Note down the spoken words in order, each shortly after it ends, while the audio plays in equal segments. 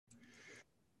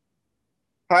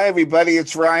Hi, everybody.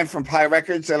 It's Ryan from Pi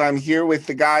Records, and I'm here with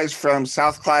the guys from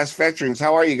South Class Veterans.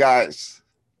 How are you guys?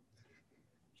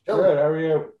 Good. How are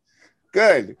you?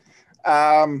 Good.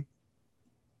 Um,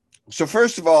 so,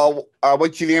 first of all, I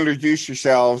want you to introduce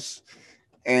yourselves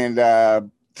and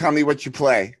tell me what you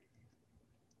play.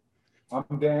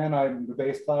 I'm Dan. I'm the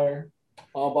bass player.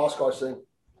 Bosco Singh.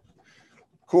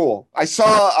 Cool. I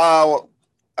saw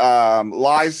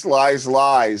Lies, Lies,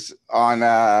 Lies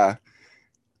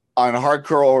on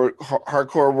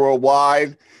Hardcore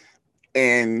Worldwide,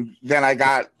 and then I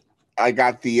got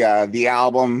the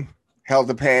album Hell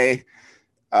to Pay.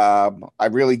 I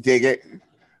really dig it.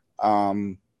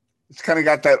 It's kind of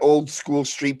got that old school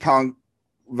street punk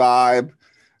vibe.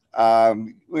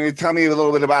 Will you tell me a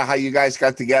little bit about how you guys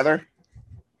got together?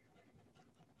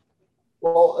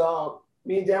 Well,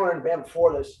 me and Dan were in a band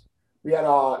before this. We had,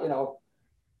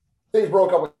 things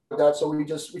broke up with that, so we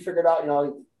figured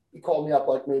out, he called me up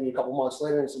like maybe a couple months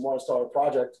later and said, "Want to start a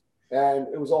project?" And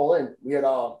it was all in. We had,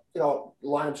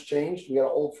 lineups changed. We had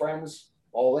old friends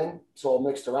all in. It's all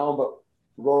mixed around, but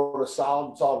we wrote a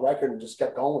solid record and just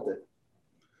kept going with it.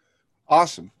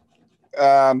 Awesome.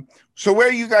 So where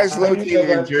are you guys located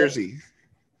in Jersey?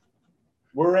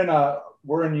 We're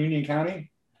in Union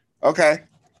County. Okay.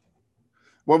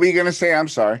 What were you gonna say? I'm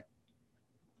sorry.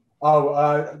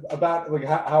 About like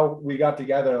how we got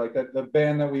together, like the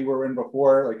band that we were in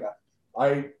before.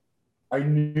 Like I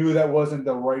knew that wasn't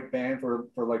the right band for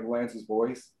like Lance's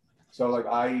voice. So like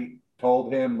I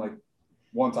told him, like,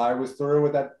 once I was through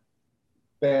with that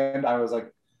band, I was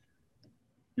like,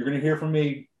 "You're gonna hear from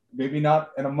me. Maybe not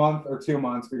in a month or 2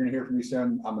 months, but you're gonna hear from me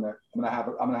soon. I'm gonna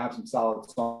have some solid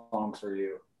songs for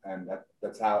you." And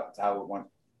that's how it went.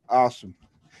 Awesome.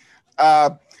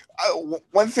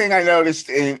 One thing I noticed,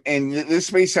 and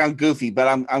this may sound goofy, but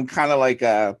I'm kind of like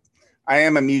I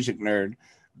am a music nerd,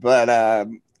 but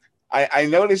I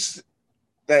noticed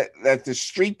that the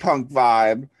street punk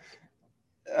vibe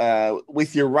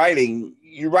with your writing,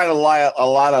 you write a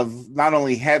lot of not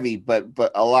only heavy but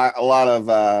a lot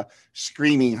of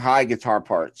screaming high guitar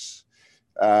parts.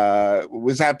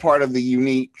 Was that part of the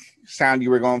unique sound you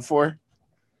were going for?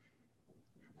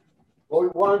 Well, we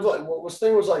wanted to, like, what was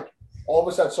thing was like all of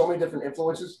us had so many different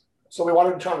influences, so we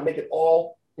wanted to try to make it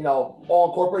all, all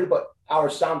incorporated, but our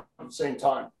sound at the same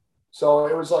time. So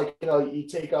it was like, you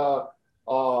take like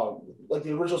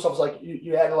the original stuff was like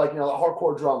you had like, the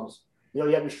hardcore drums, you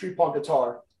have your street punk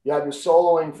guitar, you have your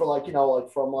soloing for like, like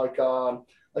from like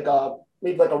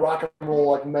maybe like a rock and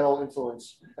roll like metal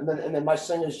influence, and then my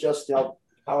sing is just, how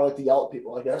I like to yell at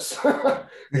people, I guess.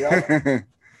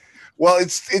 Well,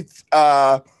 it's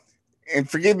and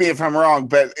forgive me if I'm wrong,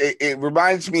 but it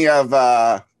reminds me of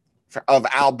Al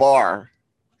Barr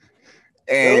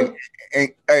and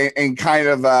Really? and kind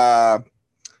of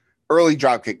early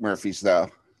Dropkick Murphys though.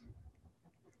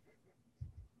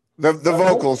 The Cool.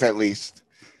 vocals at least.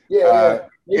 Yeah, Uh,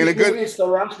 yeah. in a Maybe good it's the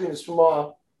raspiness from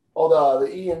all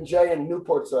the E and J and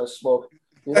Newports that I smoke.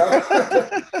 You know,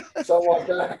 something like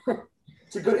that.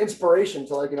 It's a good inspiration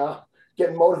to, like,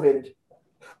 get motivated.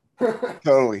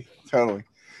 totally.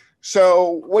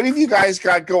 So what have you guys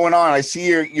got going on? I see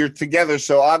you're together,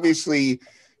 so obviously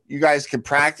you guys can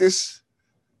practice.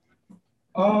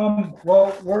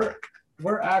 Well, we're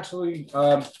actually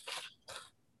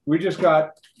we just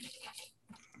got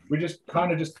we just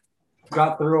kind of just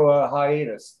got through a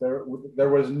hiatus. There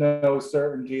was no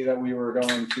certainty that we were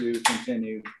going to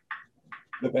continue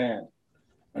the band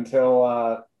until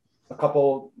a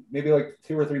couple, maybe like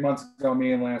 2 or 3 months ago.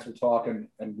 Me and Lance were talking,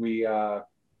 and we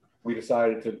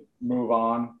decided to move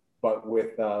on, but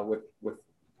with uh,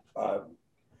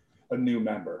 a new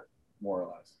member, more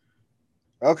or less.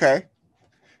 Okay.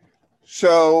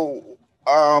 So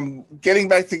getting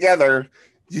back together,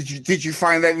 did you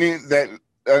find a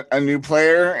new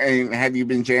player, and have you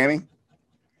been jamming?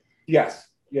 Yes,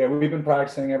 yeah, we've been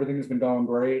practicing. Everything has been going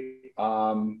great.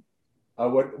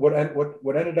 What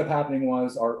ended up happening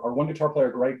was our one guitar player,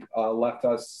 Greg, left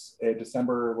us in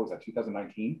December. What was that,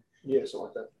 2019? Yeah, something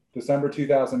like that. December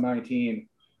 2019,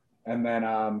 and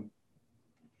then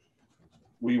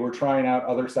we were trying out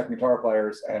other second guitar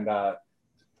players, and the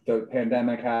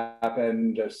pandemic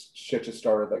happened. Just shit just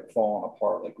started like falling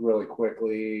apart like really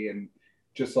quickly, and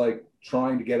just like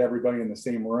trying to get everybody in the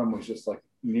same room was just like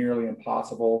nearly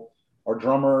impossible. Our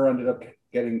drummer ended up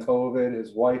getting COVID.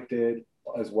 His wife did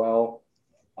as well.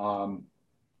 Um,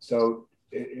 so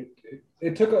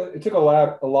it took a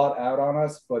lot out on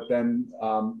us. But then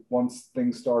once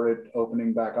things started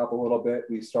opening back up a little bit,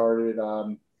 we started.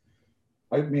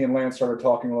 Me and Lance started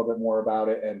talking a little bit more about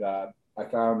it, and I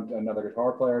found another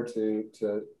guitar player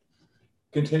to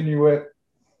continue with.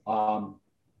 Um,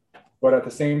 But at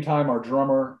the same time, our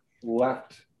drummer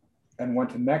left and went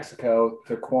to Mexico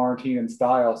to quarantine in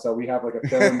style. So we have like a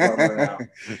fill-in drummer now.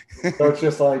 So it's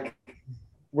just like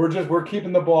we're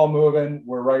keeping the ball moving.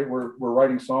 We're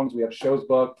writing songs. We have shows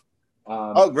booked.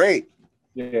 Oh, great.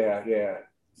 Yeah.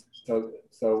 So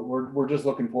we're just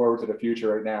looking forward to the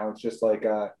future right now. It's just like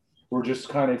we're just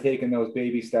kind of taking those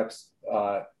baby steps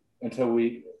until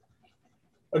we're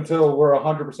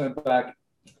 100% back.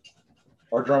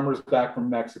 Our drummer's back from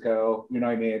Mexico. You know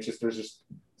what I mean? It's just there's just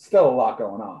still a lot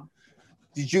going on.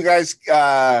 Did you guys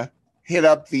hit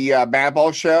up the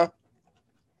Madball show?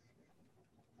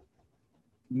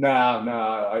 No,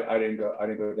 I didn't go. I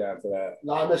didn't go down to that.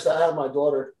 No, I missed that. I have my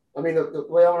daughter. I mean, the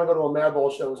way I want to go to a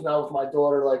Madball show is now with my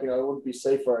daughter. Like, it wouldn't be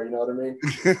safe for her. You know what I mean?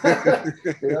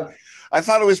 Yeah. I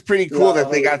thought it was pretty cool that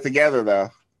they got together, though.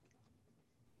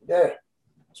 Yeah,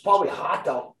 it's probably hot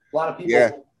though. A lot of people.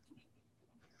 Yeah.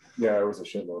 Yeah, there was a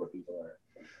shitload of people there.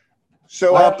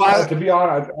 So, to be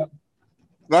honest,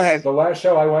 go ahead. The last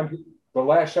show I went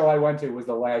to was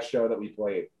the last show that we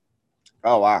played.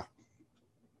 Oh wow!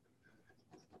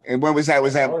 And when was that?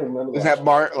 Was that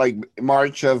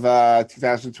March of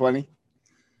 2020?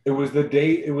 It was the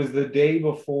day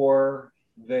before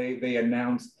they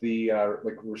announced the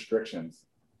restrictions.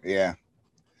 Yeah,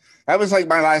 that was like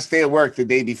my last day of work the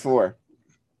day before.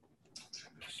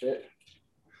 Shit.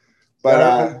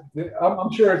 But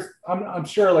I'm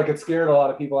sure like it scared a lot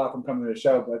of people out from coming to the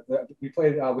show. But we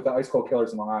played with the Ice Cold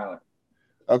Killers in Long Island.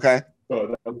 Okay.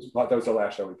 So that was the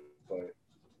last show we played.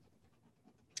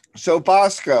 So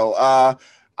Bosco,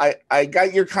 I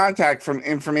got your contact from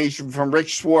information from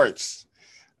Rich Schwartz.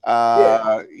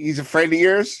 He's a friend of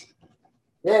yours.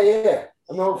 Yeah.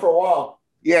 I've known him for a while.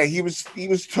 Yeah, he was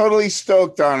totally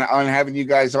stoked on having you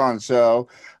guys on. So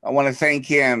I want to thank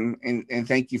him and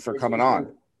thank you for coming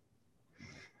on.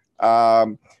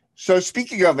 So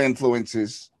speaking of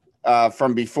influences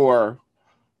from before,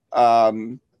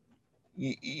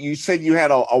 you said you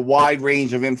had a wide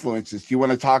range of influences. Do you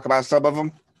want to talk about some of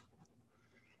them?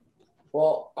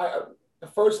 Well, the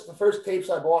first tapes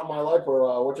I bought in my life were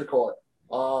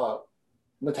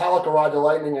Metallica, Ride the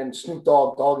Lightning, and Snoop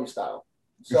Dogg, Doggy Style.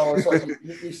 So it's like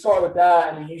you start with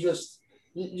that, and you just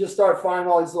start finding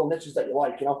all these little niches that you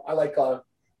like. I like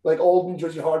old New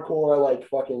Jersey hardcore.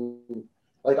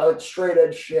 I like straight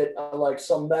edge shit. I like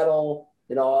some metal.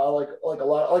 I like a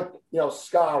lot. I like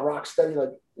ska, rock steady.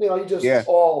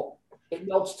 It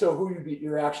melts to who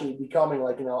you're actually becoming.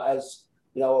 As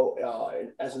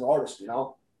an artist. It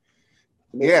all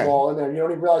in there. You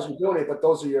don't even realize you're doing it, but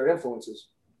those are your influences.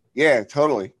 Yeah,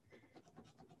 totally.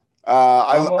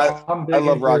 I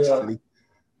love Rocksteady.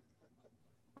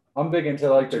 I'm big into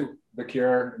like the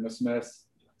Cure and the Smiths.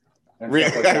 And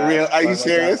real? Are you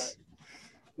serious?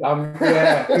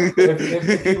 Yeah.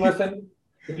 If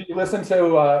you listen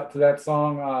to that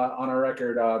song on our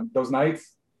record, Those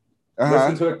Nights,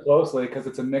 listen to it closely because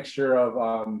it's a mixture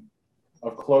of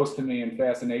Close to Me and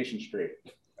Fascination Street.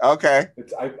 Okay.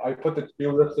 I put the two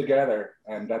riffs together,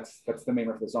 and that's the main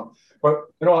riff of the song. But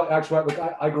actually,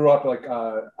 I grew up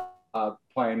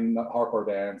playing hardcore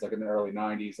bands like in the early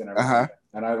 '90s and everything,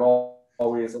 and I've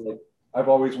always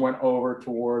went over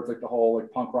towards like the whole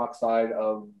like punk rock side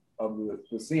of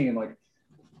the scene, like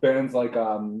bands like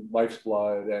Life's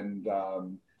Blood and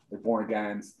like Born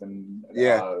Against and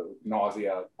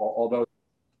Nausea, all those.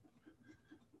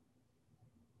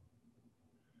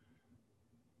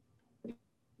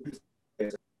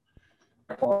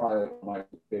 My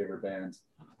favorite bands,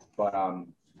 but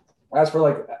as for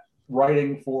like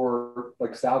writing for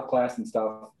like South Class and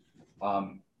stuff,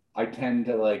 I tend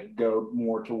to like go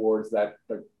more towards that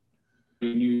like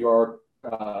New York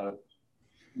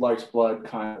Life's Blood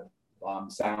kind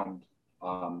of sound,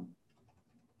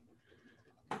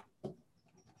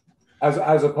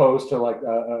 as opposed to like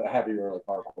a heavier like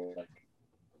hardcore. Like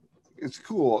it's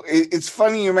cool. It's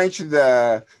funny you mentioned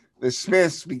the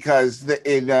Smiths because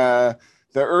in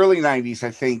the early '90s,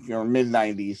 I think, or mid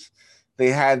 '90s,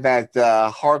 they had that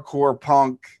hardcore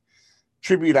punk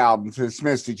tribute album to the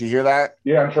Smiths. Did you hear that?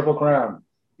 Yeah, on Triple Crown.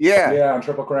 Yeah, on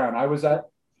Triple Crown. I was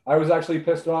actually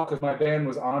pissed off because my band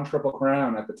was on Triple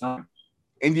Crown at the time.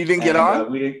 And you didn't get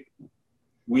on? We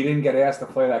didn't get asked to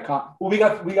play that. Well, we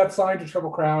got signed to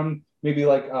Triple Crown maybe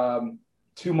like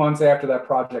 2 months after that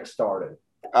project started.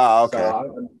 Oh, okay.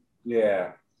 So,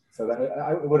 yeah. So that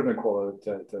it would have been cool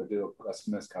to do a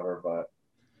Smiths cover, but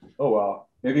oh well.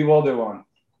 Maybe we'll do one.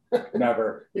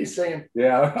 Never. He's singing.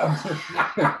 Yeah.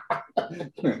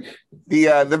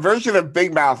 The version of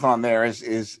Big Mouth on there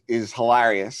is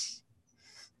hilarious.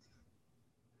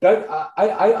 That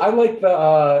I like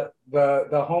the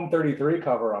Home 33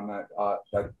 cover on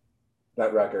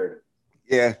that record.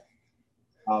 Yeah.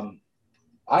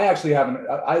 I actually haven't.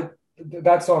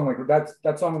 That song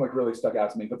like really stuck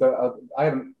out to me, but I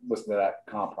haven't listened to that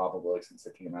comp probably since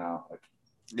it came out. Like,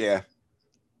 Yeah.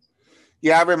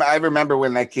 Yeah, I remember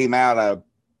when that came out.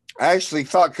 I actually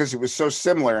thought, because it was so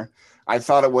similar, I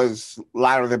thought it was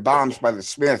Louder Than Bombs by the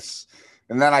Smiths.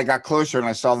 And then I got closer and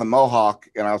I saw the Mohawk,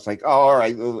 and I was like, oh, all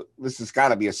right, well, this has got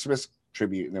to be a Smiths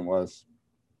tribute. And it was.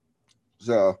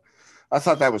 So I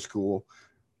thought that was cool.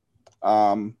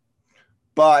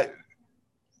 But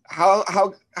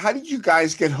how did you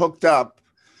guys get hooked up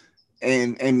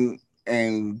and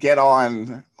get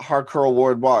on Hardcore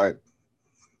Worldwide?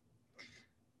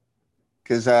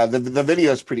 Because the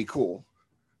video is pretty cool.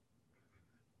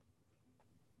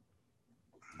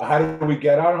 how did we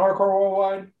get on Hardcore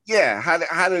Worldwide? Yeah, how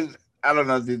did I don't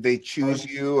know? Did they choose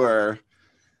you or?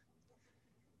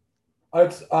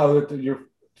 It's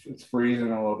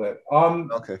freezing a little bit.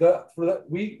 Okay.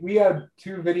 We had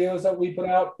 2 videos that we put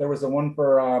out. There was a one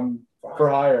for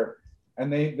hire,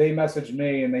 and they messaged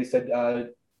me and they said,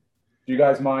 "Do you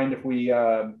guys mind if we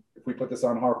put this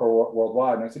on Hardcore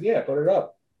Worldwide?" And I said, "Yeah, put it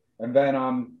up." And then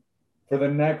for the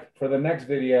next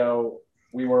video,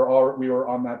 we were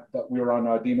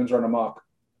on Demons Run Amok,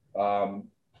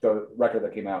 the record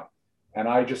that came out. And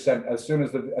I just sent, as soon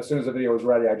as the video was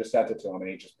ready, I just sent it to him and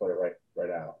he just put it right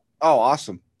out. Oh,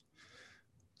 awesome.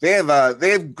 They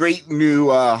have great new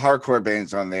hardcore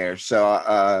bands on there,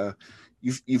 so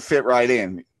you fit right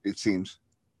in, it seems.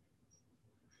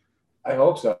 I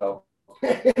hope so.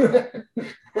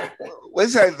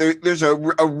 What's that? There's a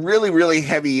really, really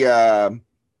heavy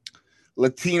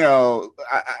Latino.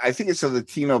 I think it's a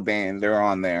Latino band. They're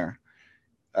on there.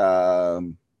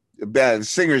 The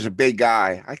singer's a big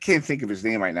guy. I can't think of his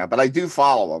name right now, but I do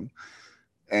follow him.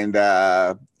 And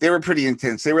they were pretty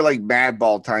intense. They were like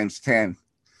Madball times 10.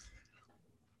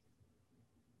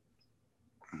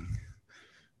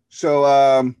 So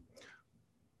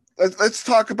let's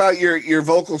talk about your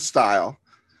vocal style.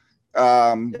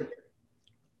 What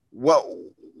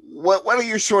are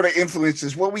your sort of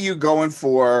influences? What were you going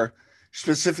for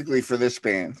specifically for this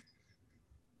band?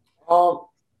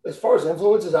 As far as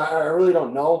influences, I really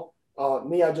don't know.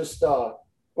 Me, I just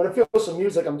when I feel some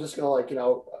music, I'm just gonna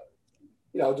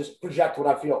just project what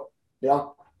I feel.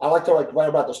 I like to like write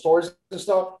about the stories and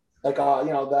stuff, like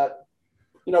that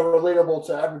relatable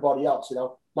to everybody else.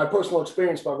 My personal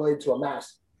experience, but related to a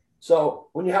mass. So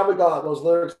when you have like those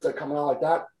lyrics that come out like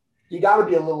that, you got to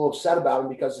be a little upset about them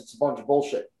because it's a bunch of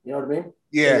bullshit. You know what I mean?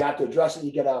 Yeah. So you have to address it.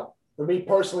 You get for me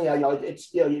personally,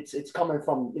 it's coming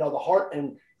from the heart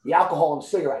and the alcohol and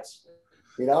cigarettes.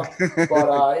 But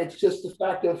it's just the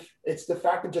fact of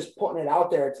just putting it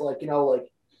out there. It's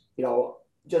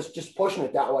just pushing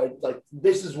it that way. Like,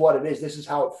 this is what it is. This is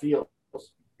how it feels.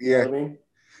 Yeah. You know what I mean?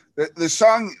 The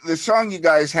song you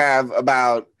guys have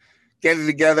about getting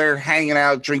together, hanging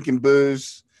out, drinking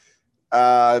booze,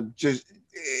 just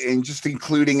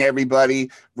including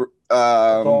everybody.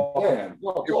 It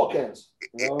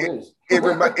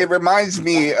reminds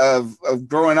me of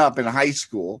growing up in high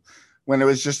school when it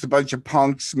was just a bunch of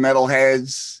punks,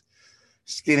 metalheads,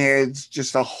 skinheads,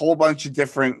 just a whole bunch of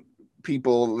different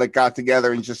people that got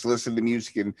together and just listened to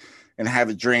music and have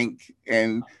a drink.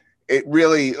 And it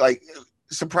really, like,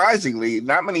 surprisingly,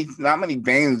 not many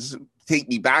bands take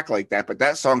me back like that, but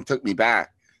that song took me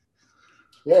back.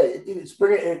 Yeah,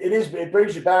 it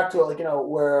brings you back to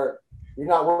where you're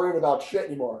not worried about shit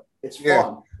anymore. It's fun.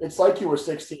 Yeah. It's like you were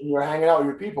 16, you were hanging out with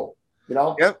your people.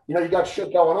 Yep. You got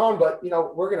shit going on, but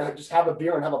we're gonna just have a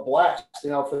beer and have a blast.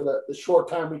 For the short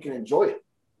time we can enjoy it.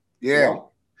 Yeah,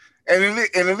 and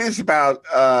it is about,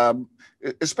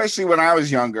 especially when I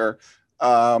was younger,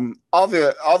 all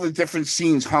the different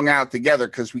scenes hung out together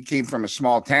because we came from a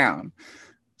small town,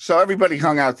 so everybody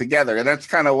hung out together, and that's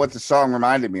kind of what the song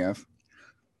reminded me of.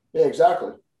 Yeah,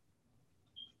 exactly.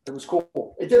 It was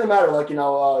cool. It didn't matter,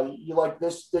 you like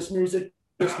this music,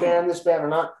 this band or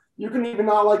not. You can even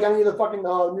not like any of the fucking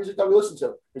music that we listen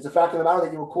to. It's the fact of the matter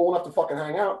that you were cool enough to fucking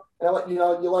hang out, and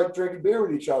you like drinking beer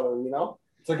with each other.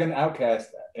 It's like an Outkast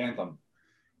anthem.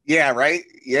 Yeah, right.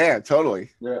 Yeah,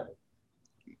 totally. Yeah.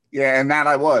 Yeah, and that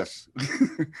I was.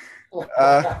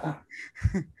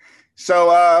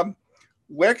 So,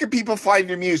 where can people find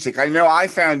your music? I know I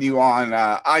found you on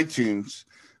iTunes,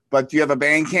 but do you have a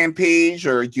Bandcamp page,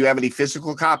 or do you have any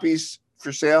physical copies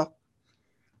for sale?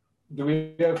 Do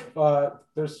we have?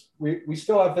 We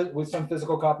still have with some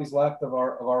physical copies left of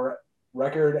our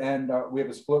record, and we have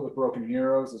a split with Broken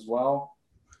Heroes as well.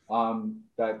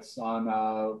 That's on.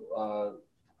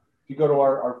 If you go to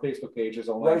our Facebook page, there's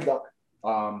a link. Ready Duck.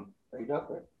 Ready Duck,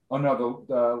 right? Oh no,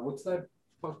 the what's that?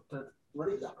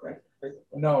 Ready Duck, right?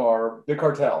 No, No, our Big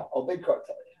Cartel. Oh, Big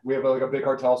Cartel. We have like a Big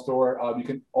Cartel store. You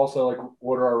can also like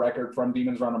order our record from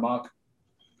Demons Run Amok.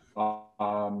 We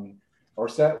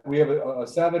have a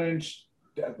 7-inch,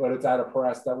 but it's out of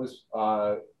press. That was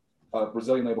a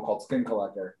Brazilian label called Skin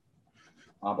Collector.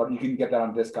 But you can get that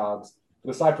on Discogs.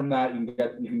 But aside from that, you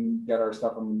can get our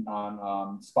stuff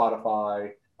on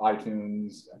Spotify,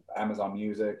 iTunes, Amazon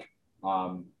Music,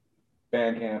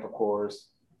 Bandcamp, of course.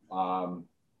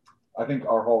 I think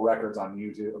our whole record's on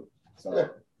YouTube. So. Yeah.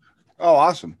 Oh,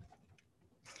 awesome.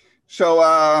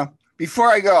 So before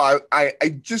I go, I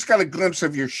just got a glimpse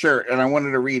of your shirt and I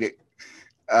wanted to read it.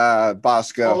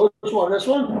 Bosco. Oh, which one? This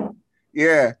one?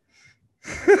 Yeah.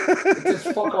 Just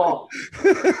fuck off.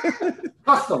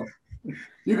 Custom.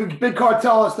 You can Big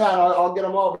Cartel us that. I'll get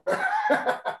them over.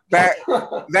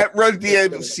 That Run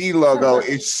DMC logo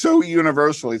is so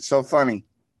universal. It's so funny.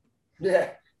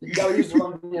 Yeah, you gotta use the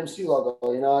Run DMC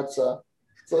logo. You know, it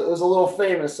was a little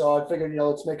famous, so I figured,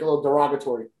 let's make it a little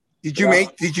derogatory. Did you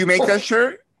make that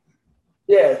shirt?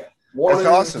 Yeah. That's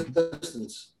awesome.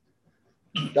 Distance.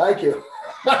 Thank you.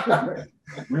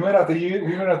 We might have to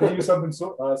use something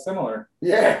similar.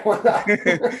 Yeah.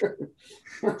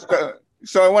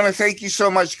 So I want to thank you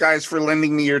so much, guys, for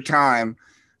lending me your time.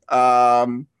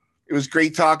 It was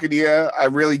great talking to you. I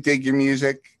really dig your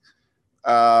music.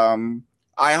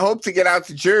 I hope to get out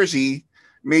to Jersey.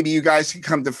 Maybe you guys can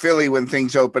come to Philly when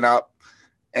things open up.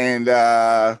 And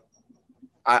I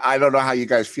don't know how you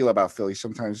guys feel about Philly.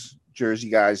 Sometimes Jersey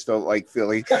guys don't like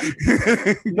Philly.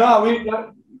 No,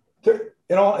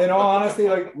 in all honesty,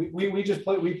 like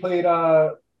we played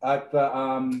at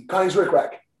the Connie's Rick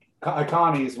Rack.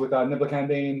 Connie's with Nibla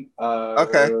Candane.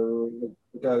 Okay.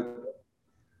 A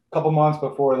couple months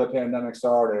before the pandemic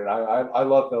started. I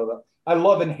love Philadelphia. I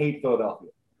love and hate Philadelphia.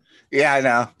 Yeah, I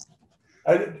know.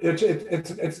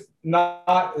 It's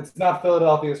not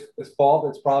Philadelphia's fault.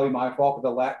 It's probably my fault.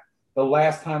 But the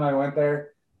last time I went there,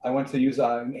 I went to use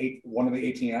one of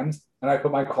the ATMs, and I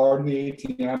put my card in the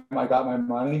ATM. I got my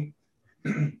money.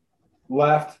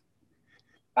 Left.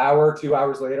 2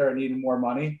 hours later, I needed more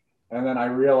money, and then I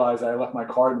realized I left my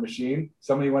card in the machine.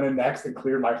 Somebody went in next and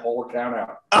cleared my whole account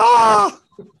out. Ah!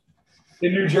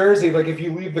 In New Jersey, like if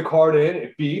you leave the card in,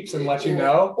 it beeps and lets you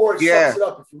know. Or it sucks it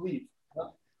up if you leave.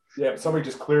 Yeah, somebody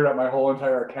just cleared up my whole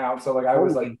entire account. So like I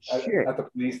was like at the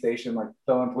police station, like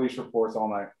filling police reports all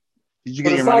night. Did you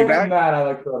get your money back? Aside from that, I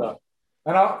like Philadelphia.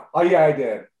 And I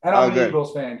did. And I'm an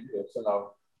Eagles fan too.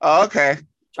 So. Oh, okay.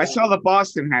 I saw the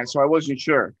Boston hat, so I wasn't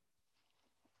sure.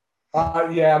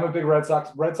 Yeah, I'm a big Red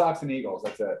Sox and Eagles.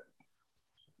 That's it.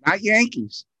 Not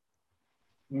Yankees.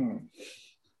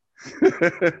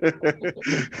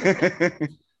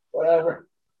 Whatever.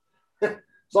 As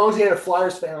long as you ain't a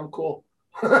Flyers fan, I'm cool.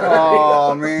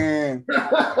 Oh man.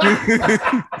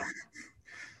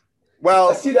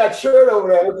 Well, I see that shirt over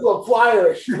there. It's a little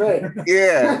Flyerish, man.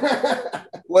 Yeah.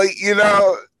 Well,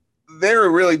 they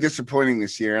were really disappointing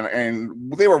this year,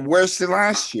 and they were worse than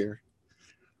last year.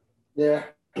 Yeah.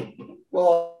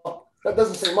 Well, that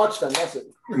doesn't say much then, does it?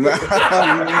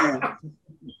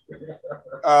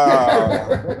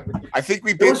 I think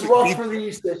we beat. It was rough for the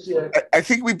East this year. I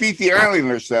think we beat the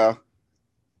Islanders, though.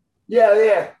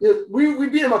 Yeah. We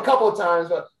beat them a couple of times,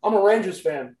 but I'm a Rangers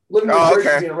fan. Living in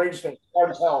Jersey, being a Rangers fan, hard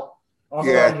as hell. I'm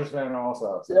a Rangers fan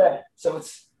also. So. Yeah, so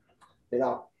it's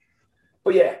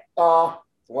but yeah,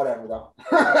 whatever though.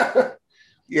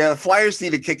 Yeah, the Flyers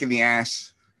need a kick in the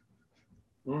ass.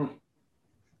 Sure.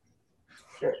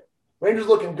 Rangers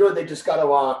looking good. They just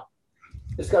gotta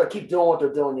keep doing what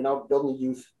they're doing. Building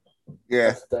youth. Yeah,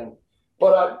 that's the thing.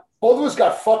 But both of us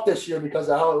got fucked this year because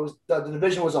of how it was. The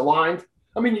division was aligned.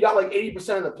 I mean, you got like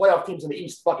 80% of the playoff teams in the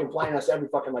East fucking playing us every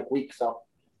fucking week. So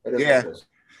it is yeah.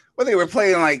 Well, they were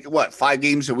playing 5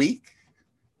 games a week?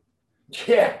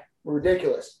 Yeah,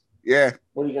 ridiculous. Yeah.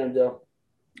 What are you gonna do?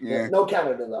 Yeah. No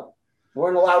Canada though. We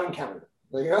weren't allowed in Canada.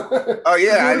 Oh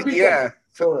yeah, yeah.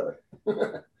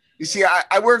 You see,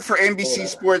 I work for NBC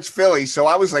Sports Philly, so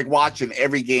I was watching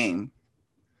every game.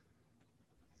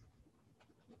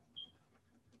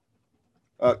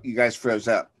 Oh, you guys froze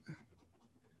up.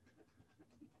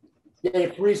 Yeah,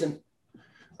 you're freezing.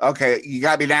 Okay, you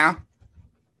got me now?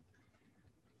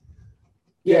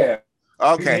 Yeah.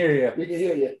 Okay. We can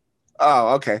hear you.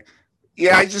 Oh, okay.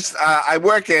 Yeah, I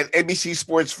work at NBC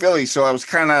Sports Philly, so I was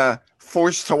kind of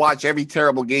forced to watch every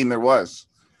terrible game there was.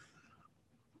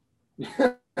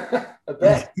 I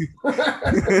bet.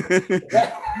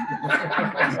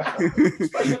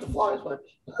 Especially with the Flyers,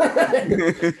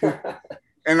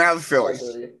 and now the Phillies.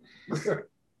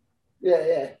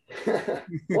 Yeah.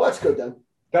 Well, that's good then.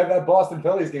 That Boston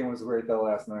Phillies game was great though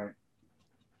last night.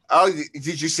 Oh,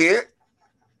 did you see it?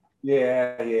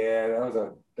 Yeah, that was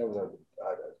a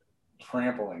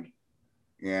trampling.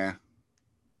 Yeah.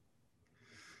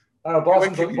 I don't know.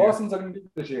 Boston's looking good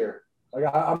this year. Like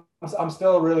I'm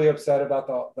still really upset about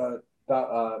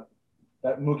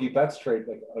that Mookie Betts trade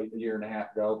like a year and a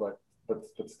half ago, but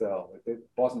still, like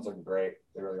Boston's looking great.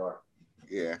 They really are.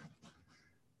 Yeah.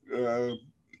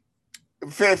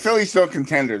 Philly's no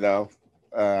contender though.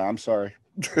 I'm sorry.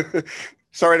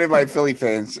 Sorry to my Philly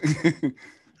fans.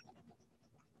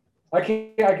 I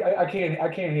can't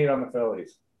hate on the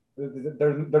Phillies.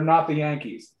 They're not the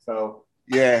Yankees, so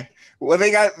Yeah. Well,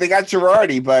 they got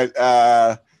Girardi, but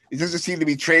it doesn't seem to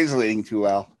be translating too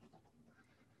well.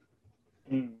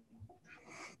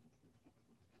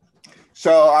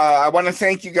 So I want to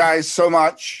thank you guys so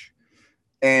much,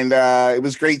 and it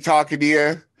was great talking to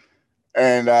you.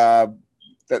 And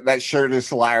that shirt is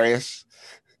hilarious.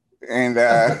 And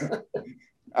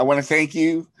I want to thank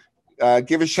you.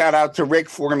 Give a shout out to Rick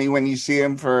for me when you see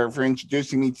him for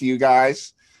introducing me to you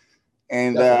guys.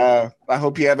 And I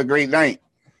hope you have a great night.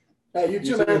 Hey, you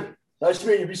too, man. Nice to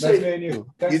meet you. Be safe. Nice meeting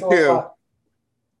you. Thanks You a too. lot.